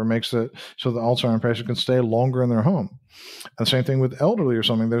patient, or makes it so the Alzheimer's patient can stay longer in their home. And same thing with elderly or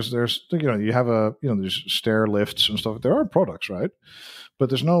something. There's you have there's stair lifts and stuff. There are products, right? But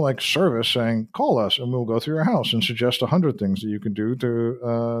there's no like service saying, call us and we'll go through your house and suggest 100 things that you can do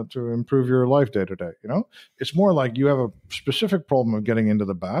to improve your life day to day. It's more like you have a specific problem of getting into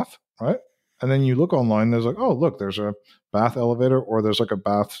the bath, right? And then you look online, there's like, oh, look, there's a bath elevator, or there's like a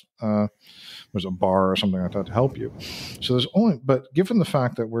bath, there's a bar or something like that to help you. So but given the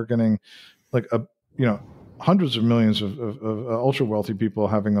fact that we're getting like hundreds of millions of ultra wealthy people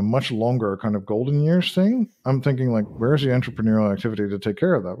having a much longer kind of golden years thing, I'm thinking like, where's the entrepreneurial activity to take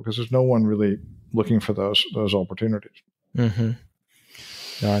care of that? Because there's no one really looking for those opportunities. Mm-hmm.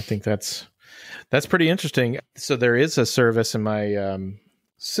 No, I think that's pretty interesting. So there is a service in my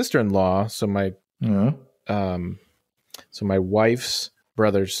sister-in-law. So my my wife's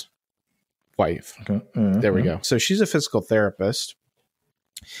brother's wife. Okay. There we go. So she's a physical therapist,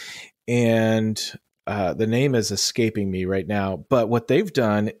 and the name is escaping me right now. But what they've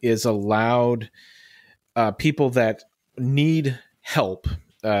done is allowed people that need help.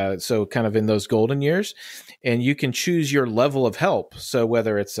 So kind of in those golden years, and you can choose your level of help. So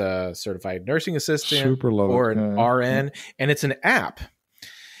whether it's a certified nursing assistant or an RN, and it's an app,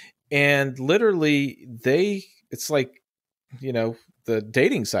 and literally it's like, the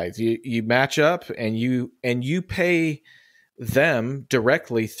dating sites, you match up and you pay them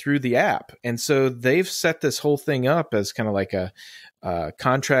directly through the app. And so they've set this whole thing up as kind of like a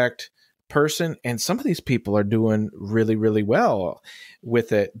contract person, and some of these people are doing really, really well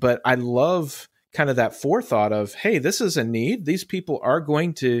with it. But I love kind of that forethought of, hey, this is a need. These people are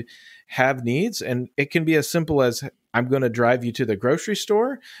going to have needs, and it can be as simple as, I'm going to drive you to the grocery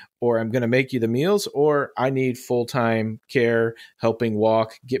store, or I'm going to make you the meals, or I need full-time care, helping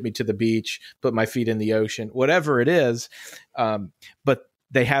walk, get me to the beach, put my feet in the ocean, whatever it is. But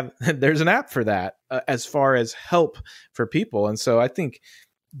there's an app for that as far as help for people. And so I think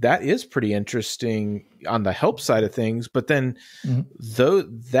that is pretty interesting on the help side of things. But then though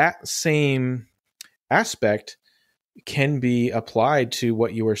that same aspect can be applied to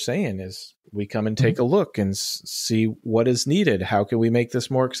what you were saying, is we come and take a look and see what is needed. How can we make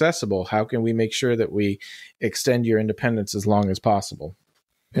this more accessible? How can we make sure that we extend your independence as long as possible?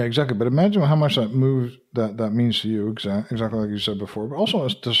 Yeah, exactly. But imagine how much that moves, that means to you, exactly like you said before. But also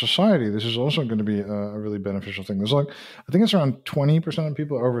to society, this is also going to be a really beneficial thing. There's I think it's around 20% of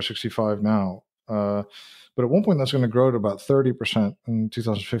people are over 65 now. But at one point, that's going to grow to about 30% in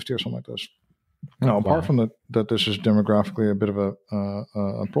 2050 or something like this. Now, apart from that this is demographically a bit of a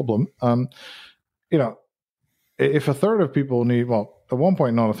problem, if a third of people need, well, at one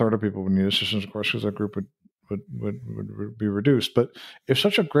point, not a third of people would need assistance, of course, because that group would be reduced. But if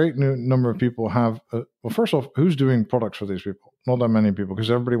such a great new number of people have, well, first off, who's doing products for these people? Not that many people, because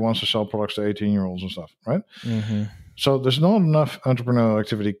everybody wants to sell products to 18-year-olds and stuff, right? Mm-hmm. So there's not enough entrepreneurial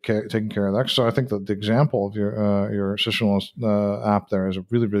activity taking care of that. So I think that the example of your sister-in-law's app there is a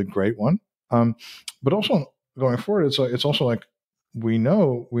really, really great one. But also going forward, it's also like, we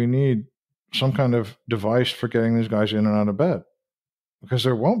know we need some kind of device for getting these guys in and out of bed, because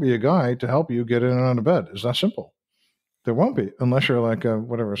there won't be a guy to help you get in and out of bed. It's that simple. There won't be, unless you're like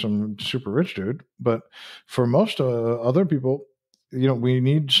some super rich dude. But for most other people, we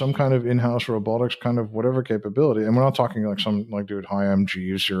need some kind of in-house robotics, kind of whatever capability. And we're not talking like some dude, hi, I'm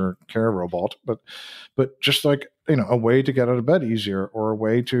Jeeves, your care robot, but just like, a way to get out of bed easier, or a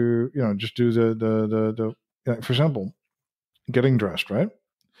way to, just do the for example, getting dressed, right,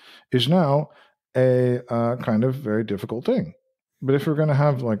 is now a kind of very difficult thing. But if we're going to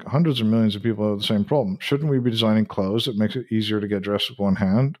have like hundreds of millions of people have the same problem, shouldn't we be designing clothes that makes it easier to get dressed with one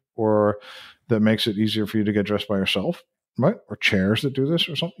hand, or that makes it easier for you to get dressed by yourself, right? Or chairs that do this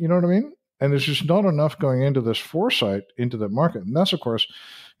or something, you know what I mean? And there's just not enough going into this foresight into the market. And that's, of course,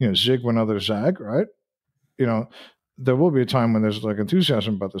 zig when others zag, right? There will be a time when there's like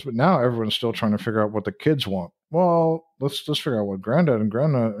enthusiasm about this, but now everyone's still trying to figure out what the kids want. Well, let's figure out what granddad and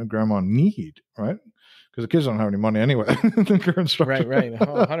grandma need, right? Because the kids don't have any money anyway. The current structure. Right,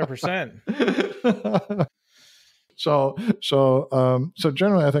 100%. So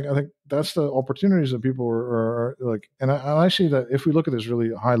generally, I think that's the opportunities that people are like, and I see that if we look at this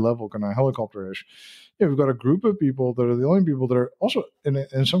really high level, kind of helicopter-ish, we've got a group of people that are the only people that are also,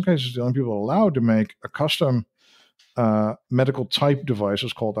 in some cases, the only people allowed to make a custom medical type device,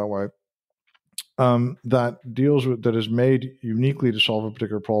 is called that way, that is made uniquely to solve a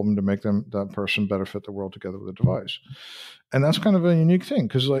particular problem, to make that person better fit the world together with a device. And that's kind of a unique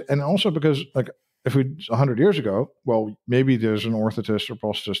thing, and also because if 100 years ago, well, maybe there's an orthotist or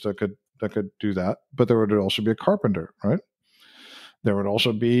prosthetist that could do that, but there would also be a carpenter, right? There would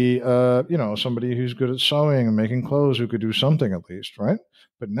also be somebody who's good at sewing and making clothes who could do something at least, right?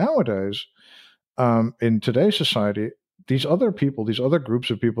 But nowadays, in today's society, these other groups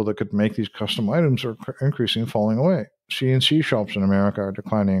of people that could make these custom items are increasingly falling away. CNC shops in America are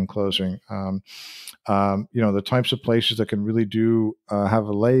declining and closing. The types of places that can really have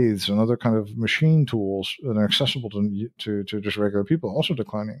lathes and other kind of machine tools that are accessible to just regular people also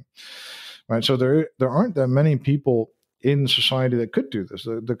declining. Right. So there aren't that many people in society that could do this.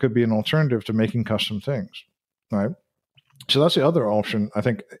 There could be an alternative to making custom things. Right. So that's the other option. I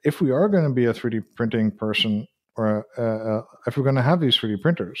think if we are going to be a 3D printing person, or if we're going to have these 3D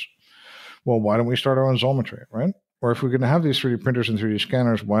printers, well, why don't we start our own Xometry, right? Or if we're going to have these 3D printers and 3D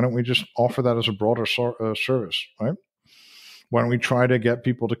scanners, why don't we just offer that as a broader service, right? Why don't we try to get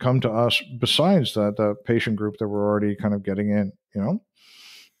people to come to us besides that patient group that we're already kind of getting in, you know?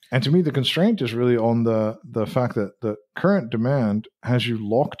 And to me, the constraint is really on the fact that the current demand has you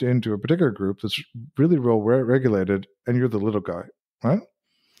locked into a particular group that's really well regulated, and you're the little guy, right?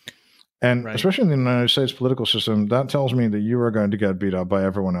 And especially in the United States political system, that tells me that you are going to get beat up by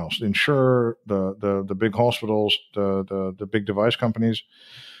everyone else. The insurer, the big hospitals, the big device companies,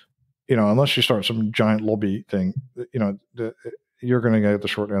 you know, unless you start some giant lobby thing, you know, you're going to get the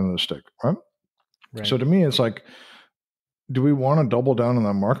short end of the stick, right? So to me, it's like, do we want to double down on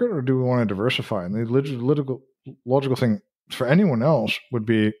that market, or do we want to diversify? And the logical thing for anyone else would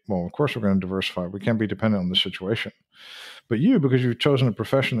be, well, of course we're going to diversify. We can't be dependent on this situation. But you, because you've chosen a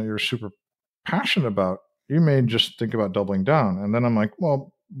profession that you're super passionate about, you may just think about doubling down. And then I'm like,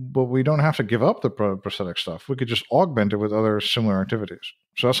 well, but we don't have to give up the prosthetic stuff. We could just augment it with other similar activities.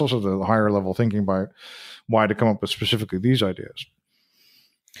 So that's also the higher level thinking by why to come up with specifically these ideas.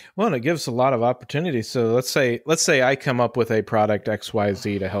 Well, and it gives a lot of opportunities. So let's say I come up with a product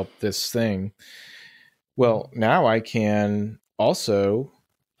XYZ to help this thing. Well, now I can also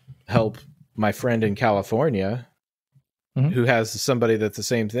help my friend in California who has somebody that's the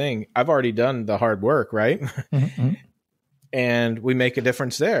same thing. I've already done the hard work, right? And we make a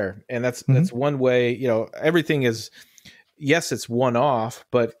difference there. And that's one way, you know, everything is, yes, it's one off,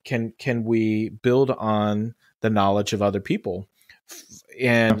 but can we build on the knowledge of other people?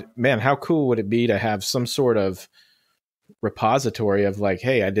 And man, how cool would it be to have some sort of repository of like,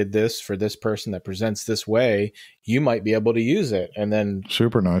 hey, I did this for this person that presents this way. You might be able to use it. And then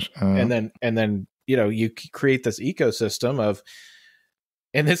super nice. And then, you know, you create this ecosystem of,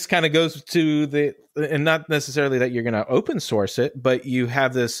 and this kind of goes to and not necessarily that you're going to open source it, but you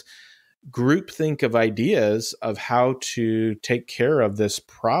have this group think of ideas of how to take care of this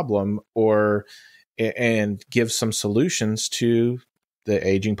problem and give some solutions to the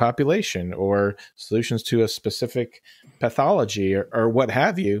aging population or solutions to a specific pathology or what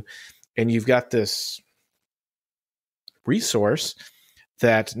have you. And you've got this resource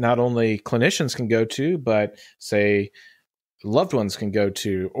that not only clinicians can go to, but say loved ones can go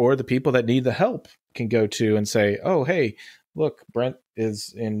to, or the people that need the help can go to and say, oh, hey, look, Brent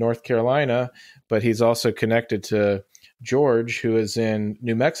is in North Carolina, but he's also connected to George, who is in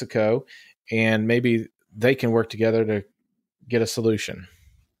New Mexico, and maybe they can work together to get a solution.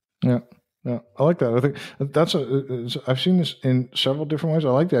 Yeah. I like that. I think I've seen this in several different ways. I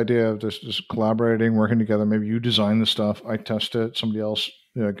like the idea of just collaborating, working together. Maybe you design the stuff, I test it, somebody else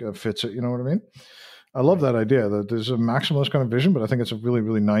fits it. You know what I mean? I love that idea. That there's a maximalist kind of vision, but I think it's a really,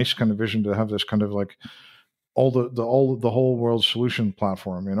 really nice kind of vision to have this kind of like the whole world solution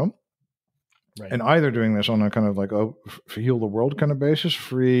platform. You know, right. And either doing this on a kind of like heal the world kind of basis,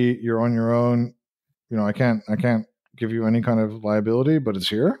 free, you're on your own. You know, I can't give you any kind of liability, but it's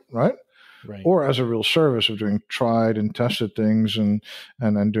here, right? Right. Or as a real service of doing tried and tested things and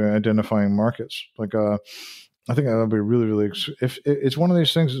doing identifying markets. Like I think that would be really, really. If it's one of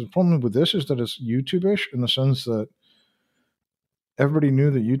these things, the problem with this is that it's YouTube-ish in the sense that everybody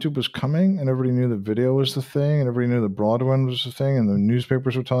knew that YouTube was coming, and everybody knew that video was the thing, and everybody knew that broadband was the thing, and the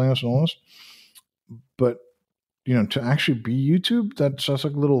newspapers were telling us and all this. But you know, to actually be YouTube, that's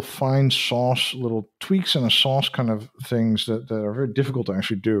like little fine sauce, little tweaks in a sauce kind of things that are very difficult to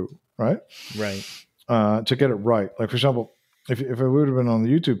actually do. Right. To get it right. Like, for example, if I would have been on the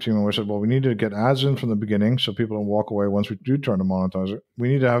YouTube team and we said, well, we need to get ads in from the beginning so people don't walk away once we do try to monetize it. We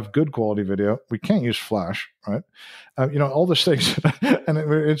need to have good quality video. We can't use Flash, right? You know, all these things,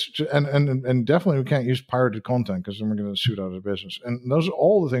 and definitely we can't use pirated content because then we're going to shoot out of business. And those are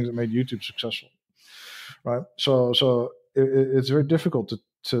all the things that made YouTube successful, right? So it's very difficult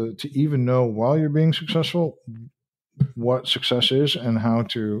to even know while you're being successful what success is and how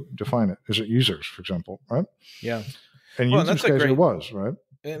to define it. Is it users, for example, right? Yeah. And YouTube's case it was, right?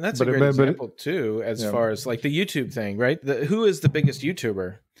 And that's a great example too, as far as like the YouTube thing, right? Who is the biggest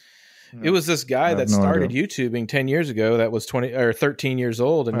YouTuber? It was this guy that started YouTubing 10 years ago that was 20 or 13 years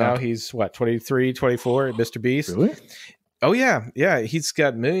old. And now he's 23, 24, Mr. Beast. Really? Oh yeah. Yeah. He's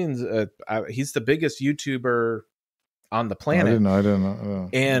got millions. He's the biggest YouTuber on the planet. I didn't know.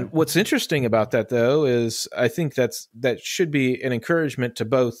 And what's interesting about that, though, is I think that should be an encouragement to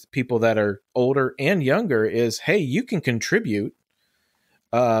both people that are older and younger is, hey, you can contribute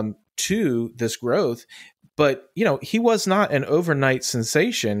to this growth. But, you know, he was not an overnight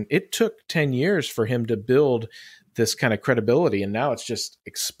sensation. It took 10 years for him to build this kind of credibility. And now it's just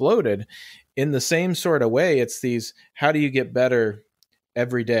exploded in the same sort of way. It's these, how do you get better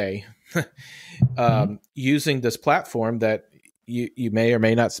every day, using this platform that you may or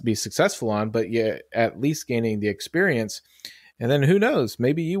may not be successful on, but you're at least gaining the experience. And then who knows,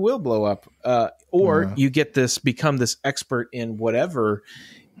 maybe you will blow up, or you become this expert in whatever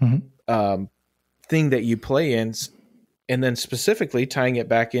thing that you play in. And then specifically tying it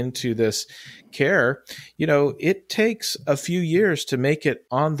back into this care, it takes a few years to make it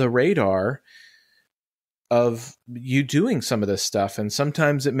on the radar of you doing some of this stuff. And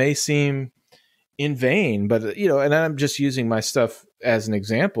sometimes it may seem in vain, but, and I'm just using my stuff as an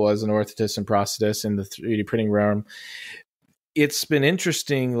example, as an orthotist and prosthetist in the 3D printing realm. It's been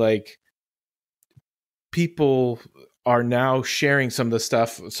interesting, like, people are now sharing some of the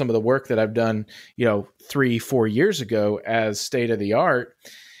stuff, some of the work that I've done, 3-4 years ago as state of the art.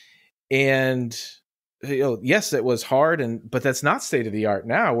 And, yes, it was hard, but that's not state of the art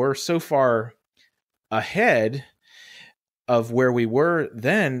now. We're so far ahead of where we were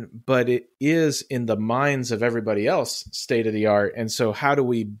then, but it is in the minds of everybody else state of the art. And so how do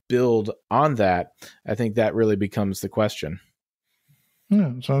we build on that? I think that really becomes the question.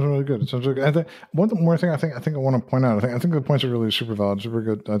 Yeah, it sounds really good. It sounds really good. I think one more thing I think I want to point out. I think the points are really super valid, super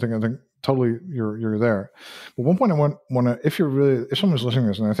good. I think totally you're there. But one point I want to, if someone's listening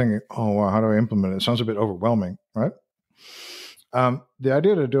to this and they're thinking, oh wow, how do I implement it? It sounds a bit overwhelming, right? The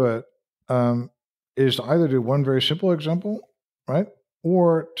idea to do it is to either do one very simple example, right,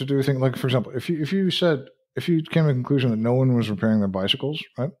 or to do a thing like, for example, if you came to the conclusion that no one was repairing their bicycles,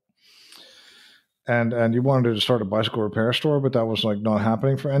 right? And you wanted to start a bicycle repair store, but that was like not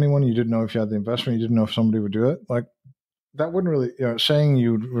happening for anyone. You didn't know if you had the investment. You didn't know if somebody would do it. Like, that wouldn't really, saying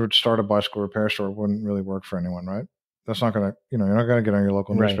you would start a bicycle repair store wouldn't really work for anyone, right? That's not going to, you're not going to get on your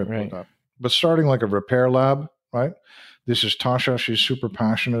local newspaper with that. But starting like a repair lab, right? This is Tasha. She's super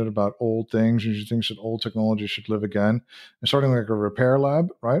passionate about old things, and she thinks that old technology should live again. And starting like a repair lab,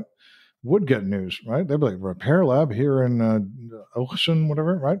 right, would get news, right? They'd be like, repair lab here in Ocean,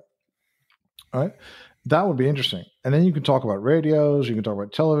 whatever, right? Right, that would be interesting. And then you can talk about radios, you can talk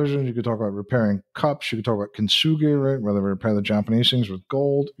about television, you can talk about repairing cups, you can talk about kintsugi, right, whether we repair the Japanese things with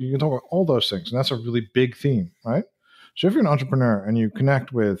gold. You can talk about all those things, and that's a really big theme, right? So if you're an entrepreneur and you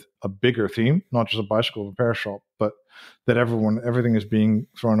connect with a bigger theme, not just a bicycle repair shop, but that everything is being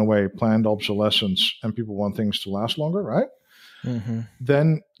thrown away, planned obsolescence, and people want things to last longer, right?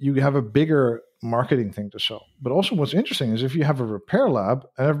 Then you have a bigger marketing thing to sell. But also what's interesting is if you have a repair lab,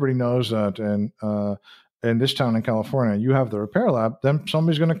 and everybody knows that in this town in California, you have the repair lab, then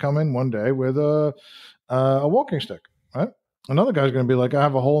somebody's going to come in one day with a walking stick, right? Another guy's going to be like, I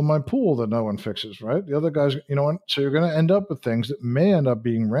have a hole in my pool that no one fixes, right? The other guy's, so you're going to end up with things that may end up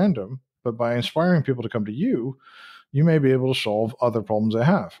being random, but by inspiring people to come to you, you may be able to solve other problems they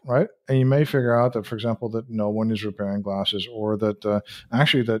have, right? And you may figure out that, for example, that no one is repairing glasses, or that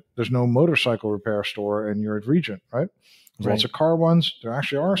actually that there's no motorcycle repair store in your region, right? There's lots of car ones. There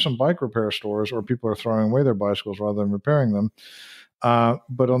actually are some bike repair stores, or people are throwing away their bicycles rather than repairing them.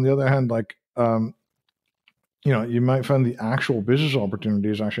 But on the other hand, like, you might find the actual business opportunity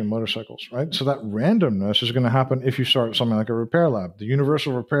is actually motorcycles, right? So that randomness is going to happen if you start something like a repair lab, the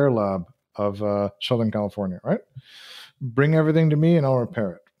Universal Repair Lab of Southern California, right? Bring everything to me and I'll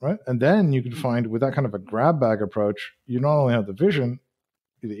repair it, right? And then you can find, with that kind of a grab bag approach, you not only have the vision,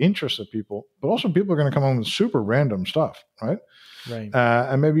 the interest of people, but also people are going to come home with super random stuff, right? Right.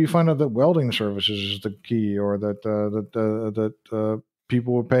 And maybe you find out that welding services is the key, or that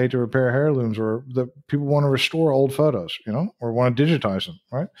people will pay to repair heirlooms, or that people want to restore old photos, or want to digitize them,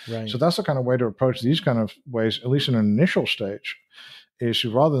 right? So that's the kind of way to approach these kind of ways, at least in an initial stage, is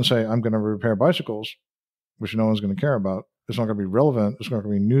to, rather than say, I'm going to repair bicycles, which no one's going to care about, it's not going to be relevant, it's not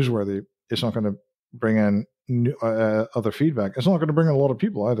going to be newsworthy, it's not going to bring in other feedback, it's not going to bring in a lot of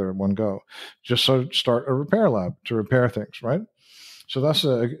people either in one go. Just so start a repair lab to repair things, right? So that's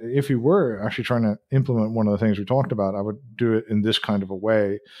if you were actually trying to implement one of the things we talked about, I would do it in this kind of a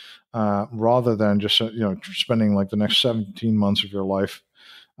way, rather than just spending like the next 17 months of your life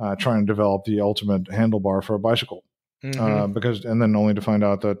trying to develop the ultimate handlebar for a bicycle. And then only to find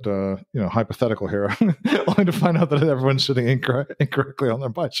out that hypothetical here, only to find out that everyone's sitting incorrectly on their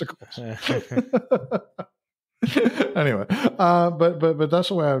bicycles. Anyway, but that's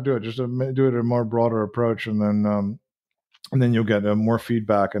the way I would do it. Just to do it in a more broader approach, and then you'll get more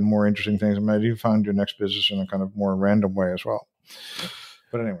feedback and more interesting things, and maybe you find your next business in a kind of more random way as well.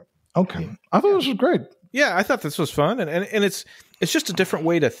 But anyway, okay, I thought this was great. Yeah, I thought this was fun, and it's just a different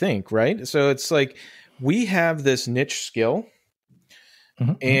way to think, right? So it's like, we have this niche skill,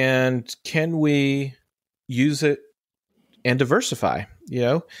 and can we use it and diversify?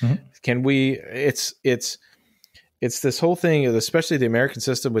 Can we? It's it's this whole thing, especially the American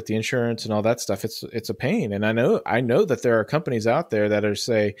system with the insurance and all that stuff. It's a pain. And I know that there are companies out there that are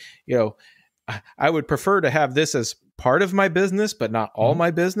say, I would prefer to have this as part of my business, but not all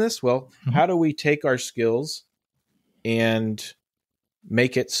my business. Well, how do we take our skills and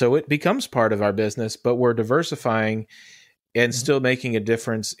make it so it becomes part of our business, but we're diversifying and still making a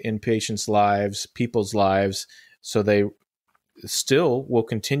difference in patients' lives, people's lives, so they still will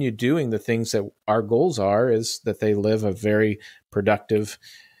continue doing the things that our goals are, is that they live a very productive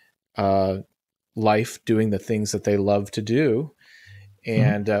life doing the things that they love to do,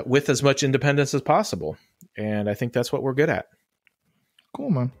 and with as much independence as possible. And I think that's what we're good at. Cool,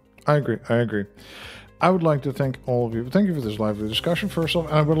 man. I agree. I would like to thank all of you. Thank you for this lively discussion, first off.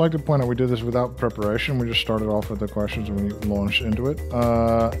 And I would like to point out we did this without preparation. We just started off with the questions and we launched into it.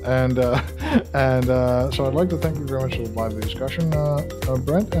 So I'd like to thank you very much for the lively discussion,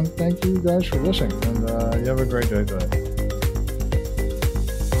 Brent. And thank you guys for listening. And you have a great day today.